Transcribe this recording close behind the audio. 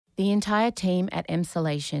The entire team at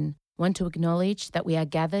Emsolation want to acknowledge that we are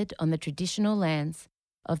gathered on the traditional lands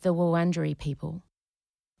of the Wurundjeri people.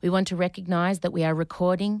 We want to recognise that we are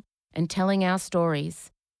recording and telling our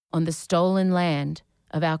stories on the stolen land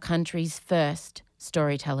of our country's first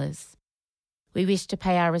storytellers. We wish to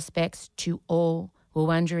pay our respects to all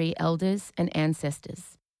Wurundjeri elders and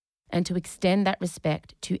ancestors, and to extend that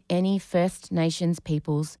respect to any First Nations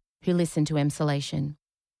peoples who listen to Emsolation.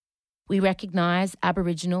 We recognise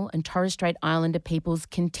Aboriginal and Torres Strait Islander peoples'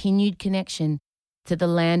 continued connection to the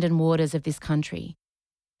land and waters of this country,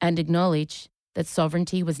 and acknowledge that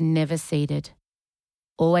sovereignty was never ceded.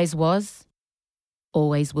 Always was,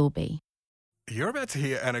 always will be. You're about to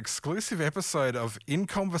hear an exclusive episode of In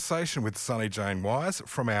Conversation with Sonny Jane Wise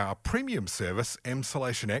from our premium service,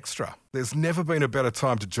 Emsolation Extra. There's never been a better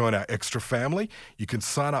time to join our Extra family. You can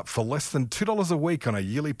sign up for less than $2 a week on a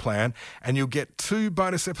yearly plan, and you'll get 2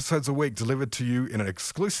 bonus episodes a week delivered to you in an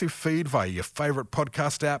exclusive feed via your favourite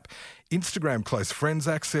podcast app, Instagram close friends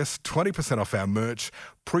access, 20% off our merch,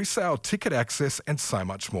 pre-sale ticket access, and so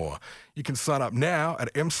much more. You can sign up now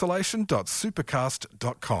at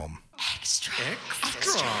emsolation.supercast.com. Extra.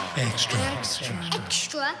 Extra. Extra. Extra.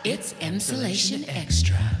 Extra. It's Emsolation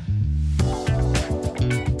Extra.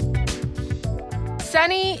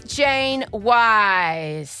 Sonny Jane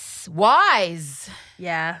Wise. Wise.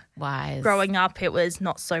 Yeah. Wise. Growing up, it was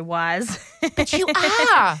not so wise. But you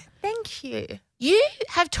are. Thank you. You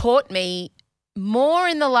have taught me more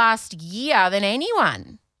in the last year than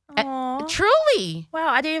anyone. Aw. Truly. Wow,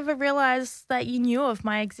 I didn't even realise that you knew of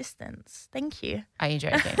my existence. Thank you. Are you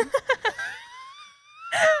joking?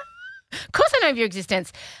 Of course I know of your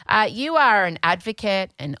existence. You are an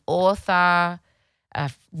advocate, an author,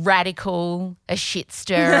 a radical, a shit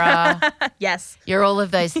stirrer. Yes. You're all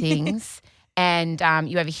of those things. And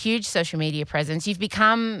you have a huge social media presence. You've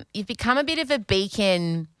become a bit of a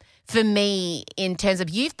beacon for me in terms of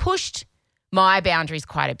you've pushed my boundaries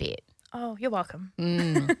quite a bit. Oh, you're welcome.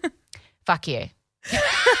 Fuck you.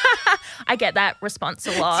 I get that response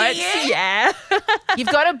a lot. Do you? Yeah. You've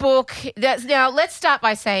got a book. Now, let's start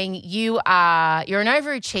by saying you're an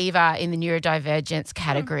overachiever in the neurodivergence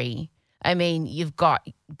category. I mean, you've got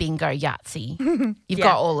bingo, Yahtzee. You've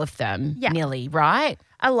got all of them, nearly, right?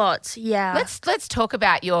 A lot, yeah. Let's talk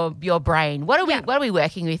about your brain. What are we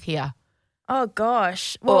working with here? Oh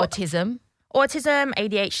gosh. Well, Autism,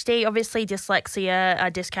 ADHD, obviously dyslexia,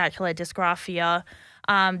 dyscalculia, dysgraphia,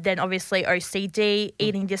 then obviously OCD,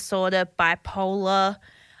 eating disorder, bipolar,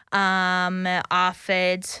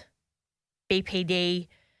 ARFID, BPD,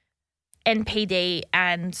 NPD,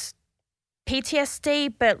 and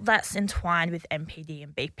PTSD, but that's entwined with NPD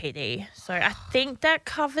and BPD. So I think that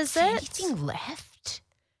covers it. Anything left?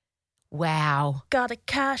 Wow. Gotta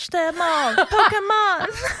catch them all, Pokemon.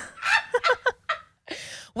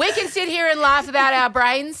 We can sit here and laugh about our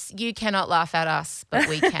brains. You cannot laugh at us, but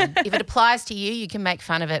we can. If it applies to you, you can make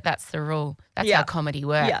fun of it. That's the rule. That's how comedy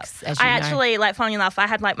works, as you know. Actually, funny enough, I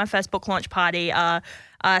had my first book launch party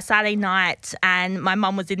Saturday night, and my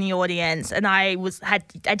mum was in the audience, and I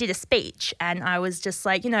did a speech, and I was just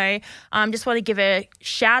just want to give a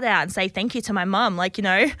shout out and say thank you to my mum.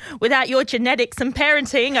 Without your genetics and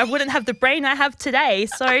parenting, I wouldn't have the brain I have today.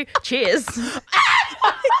 So cheers.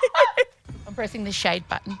 I'm pressing the shade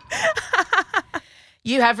button.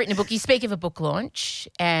 You have written a book. You speak of a book launch,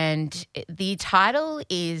 and the title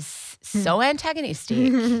is so antagonistic,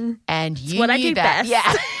 and you what I knew do that.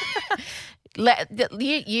 best. Yeah.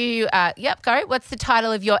 Go. What's the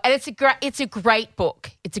title of your? And it's a great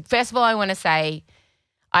book. First of all, I want to say,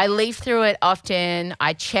 I leaf through it often.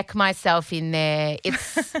 I check myself in there.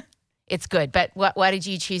 It's good. But why did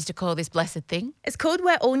you choose to call this blessed thing? It's called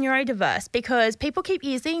We're All Neurodiverse because people keep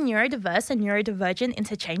using neurodiverse and neurodivergent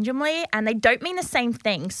interchangeably, and they don't mean the same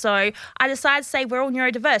thing. So I decided to say we're all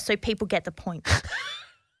neurodiverse so people get the point.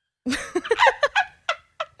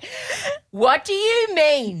 What do you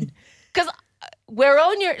mean? Because we're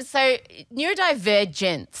all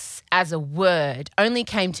neurodivergence as a word only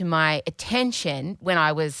came to my attention when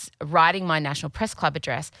I was writing my National Press Club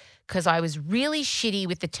address, because I was really shitty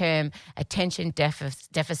with the term attention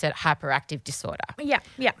deficit hyperactive disorder. Yeah.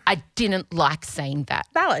 I didn't like saying that.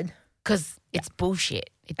 Valid. Because it's bullshit.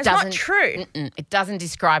 It's not true. It doesn't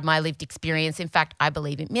describe my lived experience. In fact, I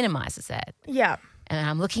believe it minimises it. Yeah. And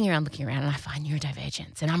I'm looking around, and I find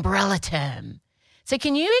neurodivergence, an umbrella term. So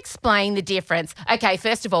can you explain the difference? Okay,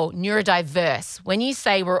 first of all, neurodiverse. When you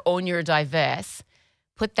say we're all neurodiverse,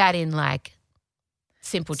 put that in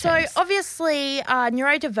simple terms. So obviously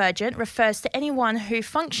neurodivergent refers to anyone who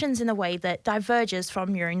functions in a way that diverges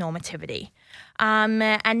from neuronormativity.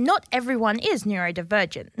 And not everyone is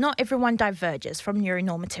neurodivergent. Not everyone diverges from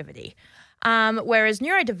neuronormativity. Whereas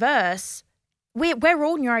neurodiverse, we're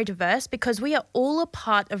all neurodiverse because we are all a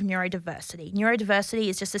part of neurodiversity. Neurodiversity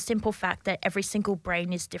is just a simple fact that every single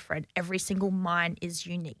brain is different. Every single mind is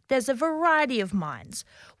unique. There's a variety of minds.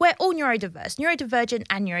 We're all neurodiverse, neurodivergent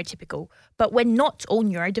and neurotypical, but we're not all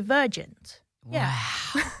neurodivergent. Yeah.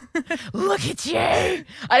 Wow. Look at you.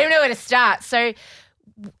 I don't know where to start. So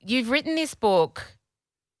you've written this book.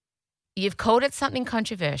 You've called it something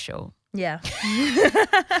controversial. Yeah.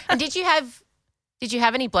 And did you have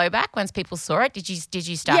any blowback once people saw it? Did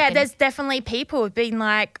you start? Yeah, there's definitely people who've been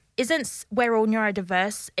like, isn't we're all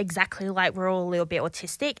neurodiverse exactly like we're all a little bit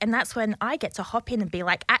autistic? And that's when I get to hop in and be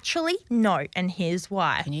like, actually, no, and here's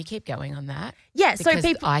why. Can you keep going on that? Yeah, Because so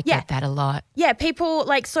people, I get that a lot. Yeah, people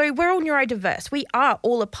like, so we're all neurodiverse. We are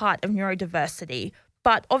all a part of neurodiversity.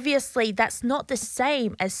 But obviously that's not the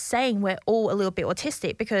same as saying we're all a little bit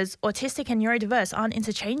autistic, because autistic and neurodiverse aren't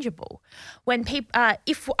interchangeable. When people,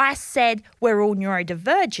 if I said we're all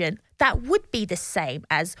neurodivergent, that would be the same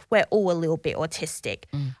as we're all a little bit autistic.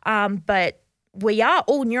 But we are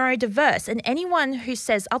all neurodiverse, and anyone who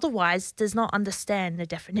says otherwise does not understand the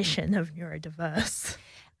definition of neurodiverse.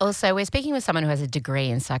 Also, we're speaking with someone who has a degree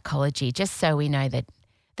in psychology, just so we know that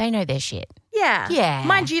they know their shit. Yeah. Yeah.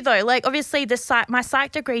 Mind you, though, like obviously my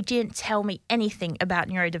psych degree didn't tell me anything about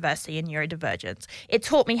neurodiversity and neurodivergence. It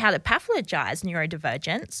taught me how to pathologize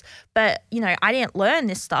neurodivergence, but, I didn't learn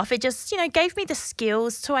this stuff. It just, gave me the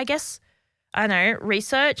skills to, I guess,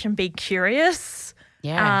 research and be curious.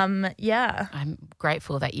 Yeah. Yeah. I'm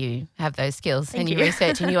grateful that you have those skills and you you.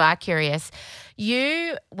 research and you are curious.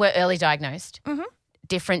 You were early diagnosed. Mm-hmm.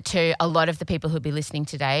 Different to a lot of the people who'll be listening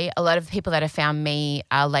today. A lot of the people that have found me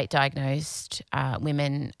are late diagnosed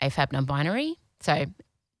women, AFAB non-binary. So,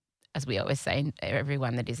 as we always say,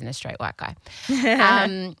 everyone that isn't a straight white guy.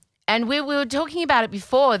 And we were talking about it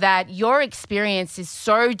before, that your experience is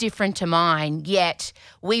so different to mine, yet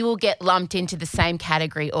we will get lumped into the same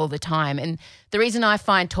category all the time. And the reason I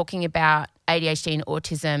find talking about ADHD and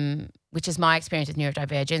autism, which is my experience with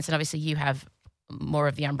neurodivergence, and obviously you have more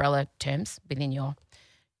of the umbrella terms within your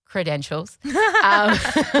credentials.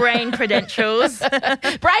 Brain credentials.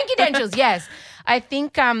 Brain credentials, yes. I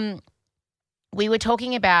think we were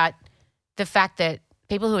talking about the fact that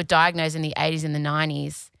people who were diagnosed in the 80s and the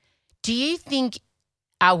 90s, do you think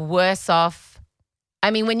are worse off?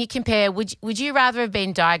 I mean, when you compare, would you rather have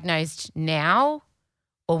been diagnosed now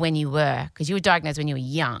or when you were? Because you were diagnosed when you were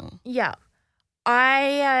young. Yeah.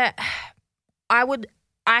 I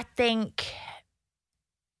think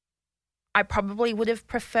I probably would have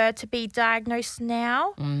preferred to be diagnosed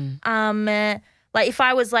now. Like if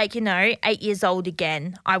I was 8 years old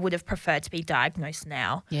again, I would have preferred to be diagnosed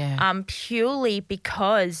now. Yeah. Purely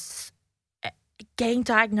because getting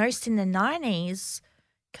diagnosed in the 90s,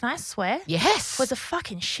 can I swear? Yes. Was a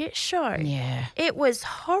fucking shit show. Yeah. It was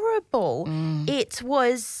horrible. It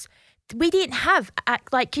was... We didn't have,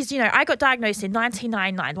 because, I got diagnosed in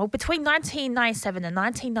 1999, well, between 1997 and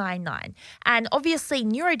 1999. And obviously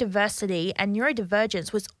neurodiversity and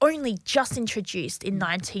neurodivergence was only just introduced in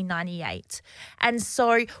 1998. And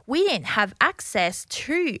so we didn't have access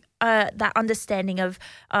to that understanding of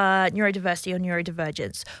neurodiversity or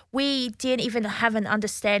neurodivergence. We didn't even have an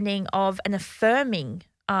understanding of an affirming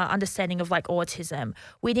understanding of autism.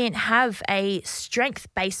 We didn't have a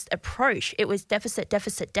strength-based approach. It was deficit,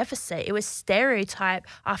 deficit, deficit. It was stereotype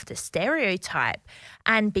after stereotype.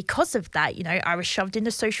 And because of that, I was shoved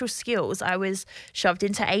into social skills. I was shoved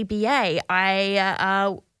into ABA.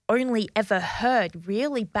 I only ever heard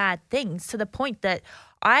really bad things, to the point that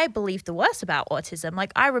I believed the worst about autism.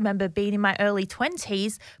 I remember being in my early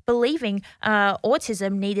 20s believing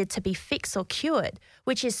autism needed to be fixed or cured,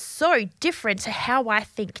 which is so different to how I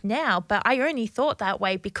think now. But I only thought that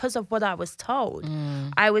way because of what I was told.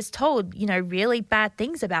 I was told, really bad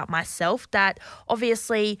things about myself that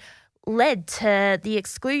obviously led to the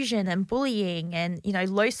exclusion and bullying and,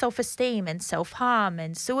 low self-esteem and self-harm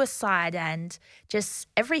and suicide and just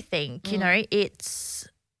everything,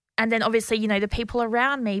 And then obviously, the people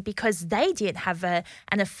around me, because they didn't have an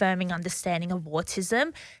affirming understanding of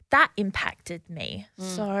autism, that impacted me.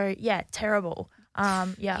 So, yeah, terrible.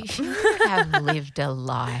 Yeah. You have lived a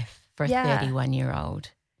life for a 31-year-old.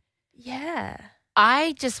 Yeah.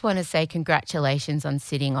 I just want to say congratulations on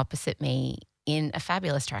sitting opposite me in a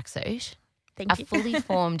fabulous tracksuit. Thank you. A fully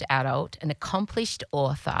formed adult, an accomplished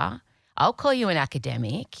author. I'll call you an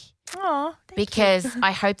academic. Oh, because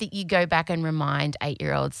I hope that you go back and remind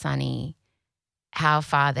 8-year-old Sonny how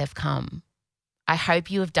far they've come. I hope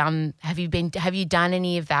you have done. Have you done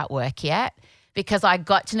any of that work yet? because I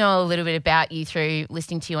got to know a little bit about you through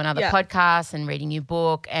listening to you on other podcasts and reading your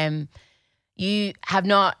book. And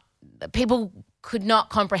people could not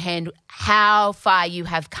comprehend how far you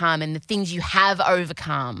have come and the things you have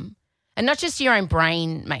overcome. And not just your own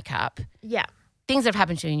brain makeup. Yeah. Things that have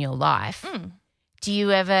happened to you in your life. Do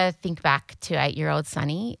you ever think back to 8-year-old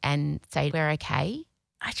Sonny and say, we're okay?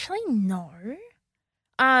 Actually, no.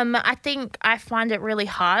 I think I find it really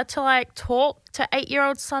hard to like talk to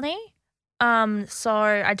 8-year-old Sonny. So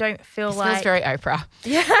I don't feel This feels very Oprah.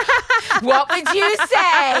 Yeah. What would you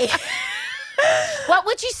say? What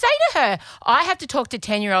would you say to her? I have to talk to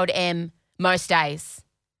 10-year-old Em most days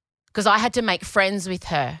because I had to make friends with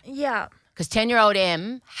her. Yeah. Because 10-year-old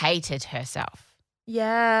Em hated herself.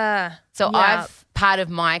 Yeah. So part of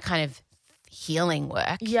my kind of healing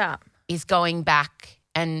work is going back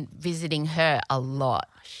and visiting her a lot.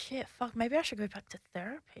 Shit, fuck, maybe I should go back to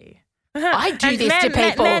therapy. I do this to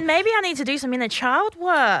people. Man, maybe I need to do some inner child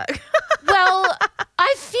work. Well,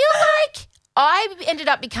 I feel like I ended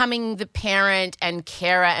up becoming the parent and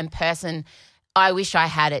carer and person I wish I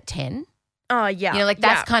had at 10. Oh, yeah. You know, like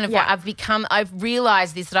that's kind of what I've become. I've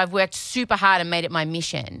realised this, that I've worked super hard and made it my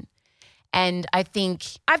mission. And I think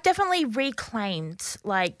I've definitely reclaimed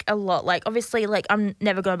like a lot. Like obviously like I'm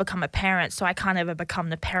never going to become a parent, so I can't ever become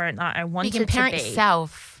the parent that I wanted to be. You can parent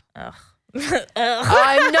yourself. Ugh.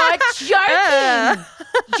 I'm not joking.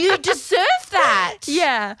 You deserve that.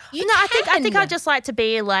 Yeah. You no, can. I think I'd just like to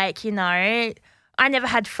be like, you know, I never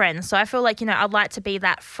had friends. So I feel like, you know, I'd like to be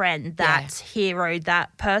that friend, that hero,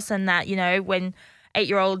 that person that, you know, when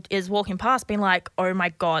 8-year-old is walking past being like, oh my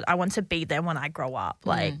God, I want to be there when I grow up.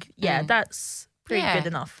 Like, that's pretty good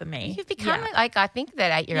enough for me. You've become like, I think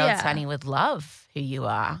that 8-year-old Sonny would love who you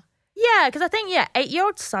are. Yeah, because I think,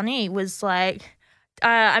 8-year-old Sonny was like,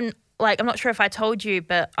 I'm not sure if I told you,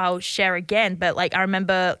 but I'll share again. But like I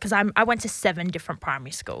remember because I went to 7 different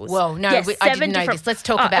primary schools. Whoa, no, I didn't know this. Let's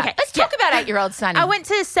talk about let's talk about 8-year-old Sonny. I went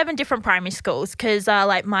to 7 different primary schools because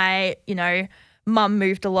like my mum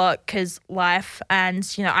moved a lot because life,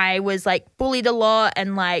 and you know I was like bullied a lot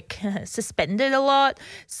and like suspended a lot.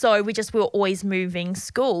 So we were always moving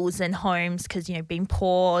schools and homes because you know being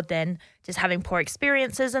poor, then just having poor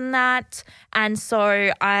experiences and that. And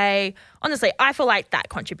so I feel like that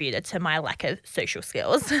contributed to my lack of social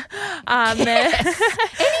skills. Yes.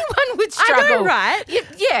 Anyone would struggle. I know, right?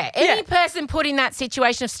 Any person put in that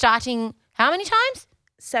situation of starting how many times?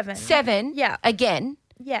 7. 7. Yeah. Again.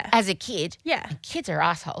 Yeah. As a kid. Yeah. And kids are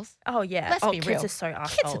assholes. Oh, yeah. Let's be real. Kids are so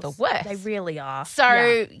assholes. Kids are the worst. They really are.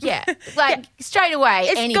 So, straight away,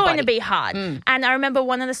 it's going to be hard. And I remember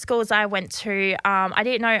one of the schools I went to, I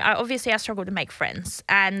didn't know, obviously I struggled to make friends.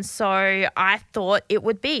 And so I thought it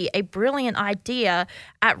would be a brilliant idea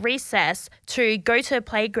at recess to go to a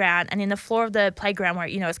playground and in the floor of the playground where,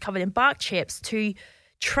 you know, it's covered in bark chips to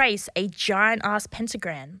trace a giant ass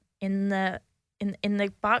pentagram in the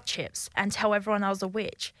bark chips and tell everyone I was a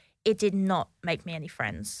witch. It did not make me any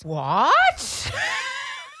friends. What?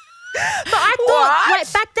 But I thought,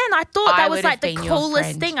 like back then, I thought that was like the been your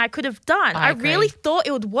coolest friend. thing I could have done. I agree. really thought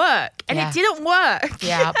it would work, and it didn't work.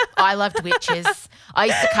 Yeah, I loved witches. I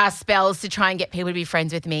used to cast spells to try and get people to be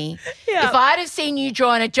friends with me. Yeah. If I'd have seen you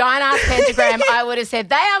drawing a giant ass pentagram, I would have said,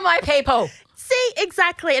 they are my people. See,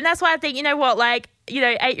 exactly. And that's why I think, you know what, like, you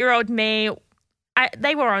know, 8-year-old me,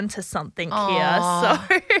 they were onto something here. So,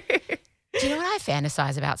 do you know what I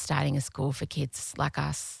fantasize about starting a school for kids like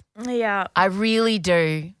us? Yeah. I really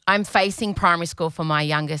do. I'm facing primary school for my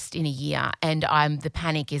youngest in a year, and the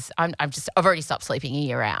panic is I've already stopped sleeping a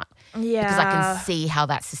year out. Yeah. Because I can see how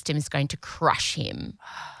that system is going to crush him.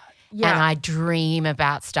 Yeah. And I dream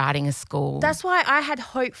about starting a school. That's why I had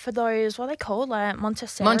hope for those, what are they called? Like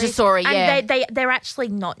Montessori. Montessori, yeah. And they're actually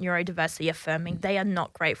not neurodiversity affirming. They are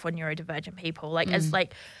not great for neurodivergent people. Like as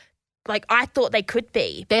like I thought they could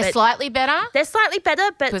be. They're slightly better. They're slightly better,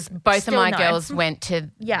 but because both of my girls went to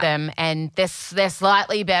them, and they're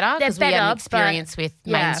slightly better because we had an experience with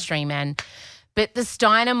mainstream but the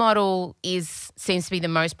Steiner model seems to be the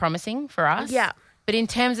most promising for us. Yeah. But in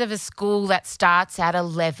terms of a school that starts at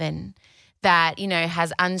 11, that, you know,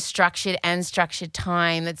 has unstructured and structured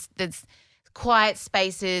time, that's quiet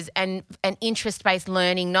spaces and interest-based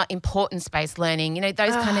learning, not importance-based learning, you know,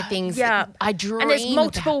 those kind of things. Yeah. I dream And there's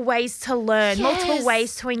multiple ways to learn, multiple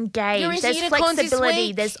ways to engage. There's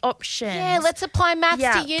flexibility, there's options. Yeah, let's apply maths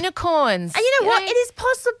to unicorns. And you know what? It is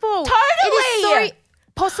possible. Totally. It is so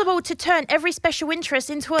possible to turn every special interest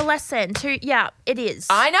into a lesson. It is.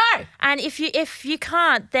 I know. And if you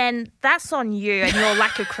can't, then that's on you and your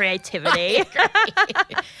lack of creativity.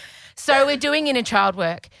 So we're doing inner child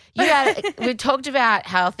work. We talked about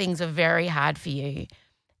how things are very hard for you.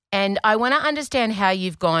 And I want to understand how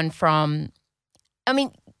you've gone from, I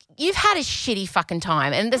mean, you've had a shitty fucking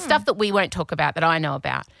time and the stuff that we won't talk about that I know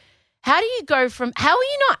about. How do you go from, how are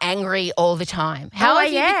you not angry all the time? How I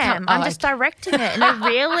have you am. become, I'm just directing it in a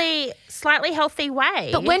really slightly healthy way.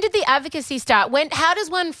 But when did the advocacy start? How does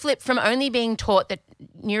one flip from only being taught that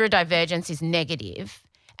neurodivergence is negative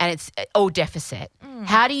and it's all deficit?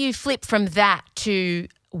 How do you flip from that to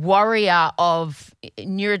warrior of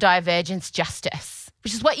neurodivergence justice,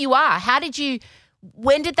 which is what you are?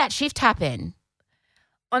 When did that shift happen?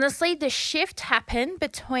 Honestly, the shift happened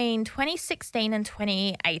between 2016 and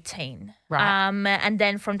 2018. Right. And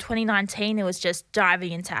then from 2019, it was just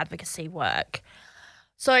diving into advocacy work.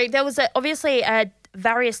 So there was obviously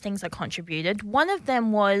various things that contributed. One of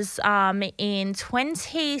them was in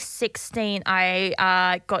 2016,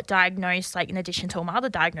 I got diagnosed, like in addition to all my other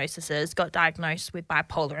diagnoses, got diagnosed with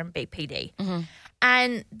bipolar and BPD. Mm-hmm.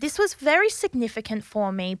 And this was very significant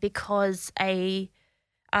for me because a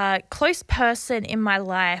close person in my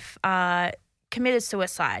life committed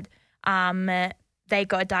suicide. They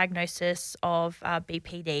got a diagnosis of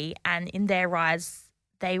BPD, and in their eyes,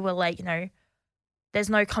 they were like, there's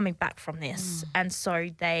no coming back from this. And so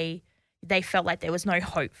they felt like there was no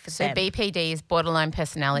hope for them. So BPD is borderline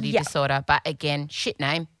personality disorder, but again, shit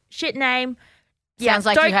name. Sounds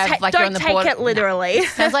like you have, like you're on the border. Don't take it literally. No.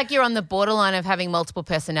 Sounds like you're on the borderline of having multiple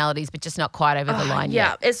personalities, but just not quite over the line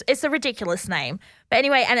yet. Yeah, it's a ridiculous name. But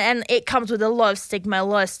anyway, and it comes with a lot of stigma, a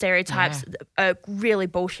lot of stereotypes, a really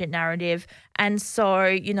bullshit narrative. And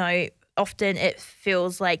so, often it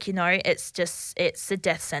feels like, it's a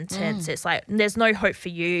death sentence. It's like, there's no hope for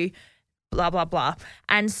you, blah, blah, blah.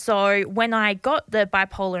 And so when I got the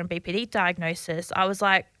bipolar and BPD diagnosis, I was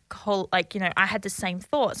like, I had the same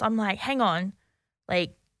thoughts. I'm like, hang on.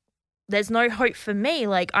 Like, there's no hope for me.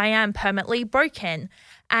 Like, I am permanently broken.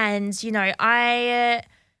 And,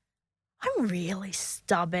 I'm really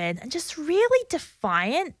stubborn and just really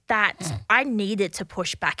defiant that I needed to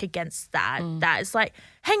push back against that. That is like,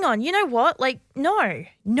 hang on, you know what? Like, no,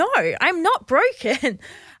 I'm not broken.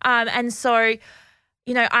 And so,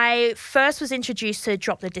 I first was introduced to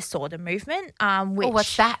Drop the Disorder movement. Which,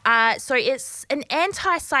 what's that? So it's an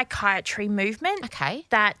anti-psychiatry movement. Okay.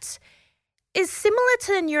 That is similar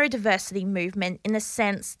to the neurodiversity movement in the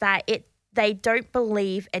sense that they don't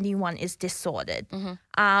believe anyone is disordered,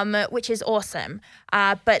 which is awesome.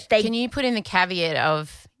 But Can you put in the caveat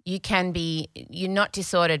of you're not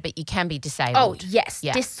disordered, but you can be disabled? Oh, yes.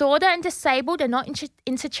 Yeah. Disorder and disabled are not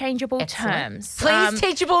interchangeable terms. Please,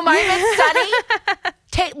 teachable moments, Sonny.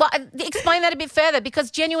 Explain that a bit further,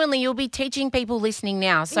 because genuinely you'll be teaching people listening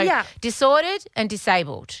now. So disordered and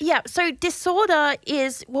disabled. Yeah. So disorder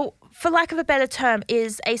is, for lack of a better term,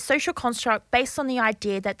 is a social construct based on the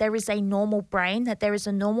idea that there is a normal brain, that there is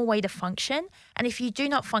a normal way to function. And if you do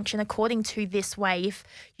not function according to this way, if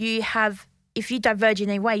you diverge in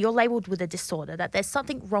any way, you're labelled with a disorder, that there's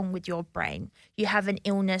something wrong with your brain. You have an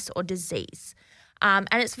illness or disease. And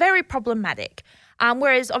it's very problematic.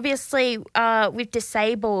 Whereas obviously with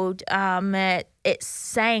disabled, it's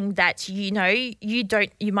saying that,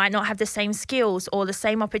 you might not have the same skills or the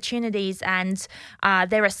same opportunities, and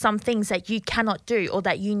there are some things that you cannot do or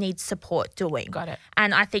that you need support doing. Got it.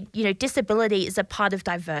 And I think, disability is a part of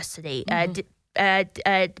diversity.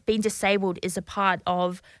 Being disabled is a part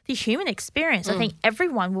of the human experience. I think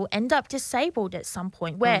everyone will end up disabled at some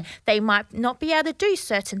point where they might not be able to do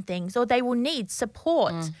certain things, or they will need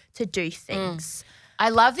support to do things. I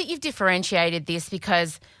love that you've differentiated this,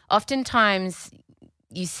 because oftentimes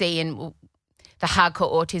you see in the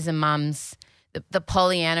hardcore autism mums the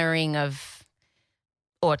Pollyannaing of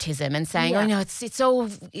autism and saying, oh no, it's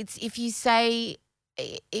if you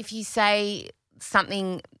say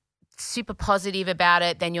something super positive about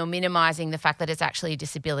it, then you're minimizing the fact that it's actually a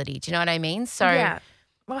disability. Do you know what I mean? So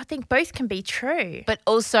Well, I think both can be true. But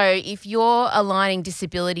also, if you're aligning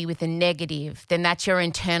disability with a negative, then that's your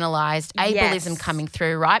internalized ableism coming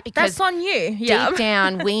through, right? Because that's on you. Yeah. Deep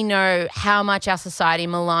down, we know how much our society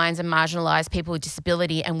maligns and marginalises people with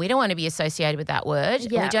disability, and we don't want to be associated with that word.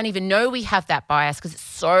 Yeah. We don't even know we have that bias because it's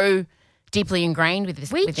so deeply ingrained with this.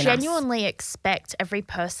 We genuinely expect every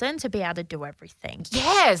person to be able to do everything.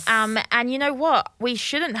 Yes. And you know what? We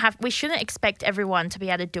shouldn't expect everyone to be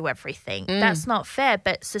able to do everything. That's not fair.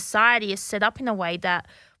 But society is set up in a way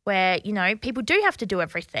where people do have to do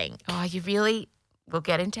everything. Oh, we'll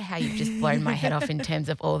get into how you've just blown my head off in terms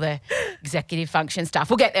of all the executive function stuff.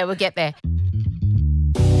 We'll get there.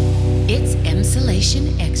 It's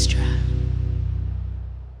Emsolation Extra.